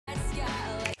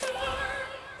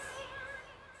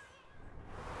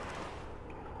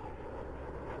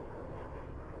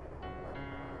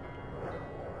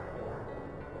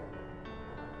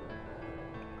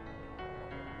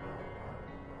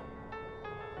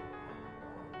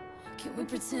Can we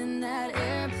pretend that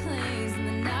airplanes in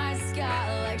the night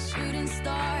sky like shooting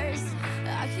stars?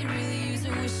 I could really use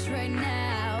a wish right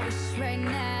now, wish right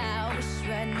now, wish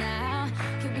right now.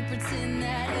 Can we pretend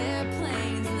that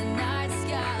airplanes in the night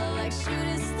sky like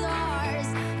shooting stars?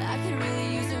 I could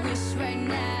really use a wish right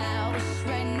now, wish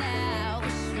right now,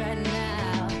 wish right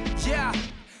now. Yeah,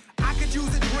 I could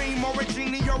use a dream or a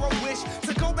genie or a wish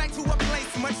to go back to a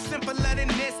place much simpler than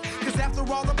this. Cause after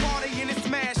all the partying and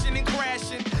smashing and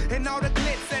crashing, and all the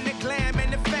glitz and the glam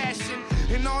and the fashion,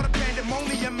 and all the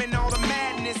pandemonium and all the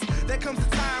madness, there comes a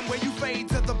time where you fade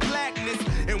to the blackness.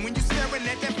 And when you're staring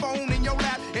at that phone in your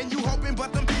lap, and you hoping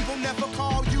but them people never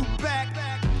call you back.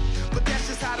 But that's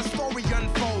just how the story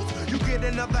unfolds. You get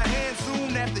another hand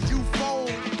soon after you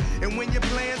fold. And when your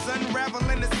plans unravel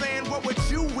in the sand, what would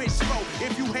you wish for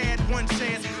if you had one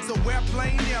chance? So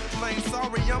airplane,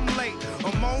 sorry I'm late.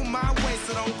 I'm on my way,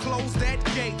 so don't close that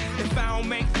gate. If I don't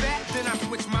make that, then I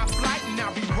switch my flight, and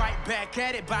I'll be right back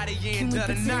at it by the end of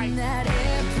the night. Can we pretend that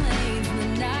airplanes in the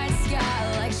night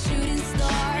sky like shooting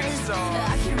stars?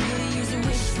 I can really use a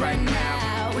wish right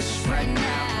now, wish right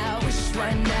now, wish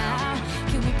right now.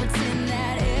 Can we pretend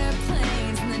that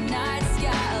airplanes in the night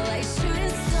sky like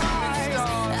shooting stars?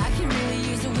 I can really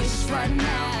use a wish right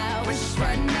now, wish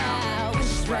right now,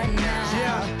 wish right now.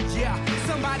 Yeah,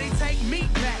 somebody take me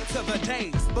back to the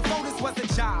days before this was a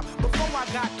job, before I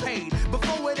got paid,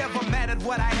 before it ever mattered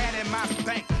what I had in my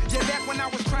bank. Yeah, back when I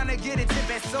was trying to get a tip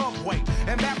at Subway,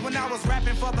 and back when I was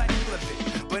rapping for the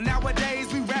elephant. But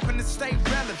nowadays we rapping to stay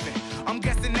relevant. I'm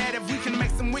guessing that if we can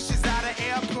make some wishes out of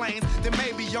airplanes, then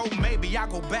maybe, yo, maybe I'll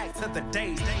go back to the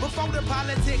days before the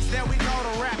politics that we call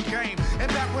the rap game.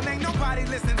 And back when ain't nobody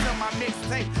listened to my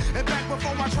mixtape. And back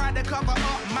before I tried to cover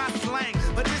up my slang.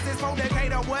 But this is for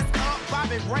Decatur, what's up,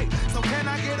 Bobby Ray? So can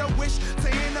I get a wish to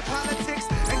end the politics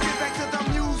and get back to the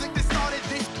music that started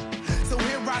this? So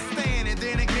here I stand, and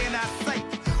then again I say,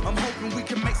 I'm hoping we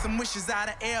can make some wishes out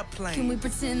of airplanes. Can we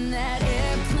pretend that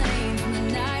airplanes in the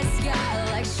night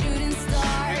sky like shooting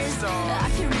stars? I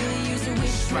can really use a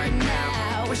wish right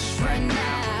now, wish right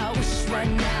now, wish right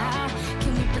now.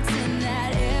 Can we pretend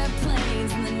that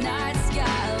airplanes in the night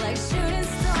sky like shooting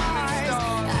stars?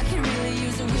 I can really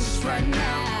use a wish right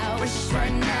now, wish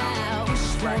right now,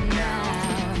 wish right now.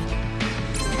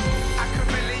 I could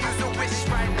really use a wish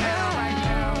right now. Like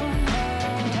shooting stars.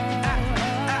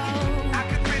 I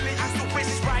could really use a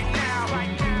wish right now.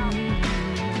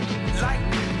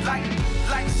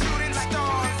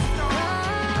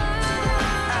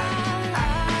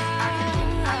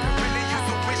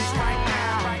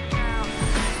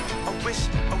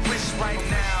 A wish right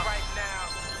now.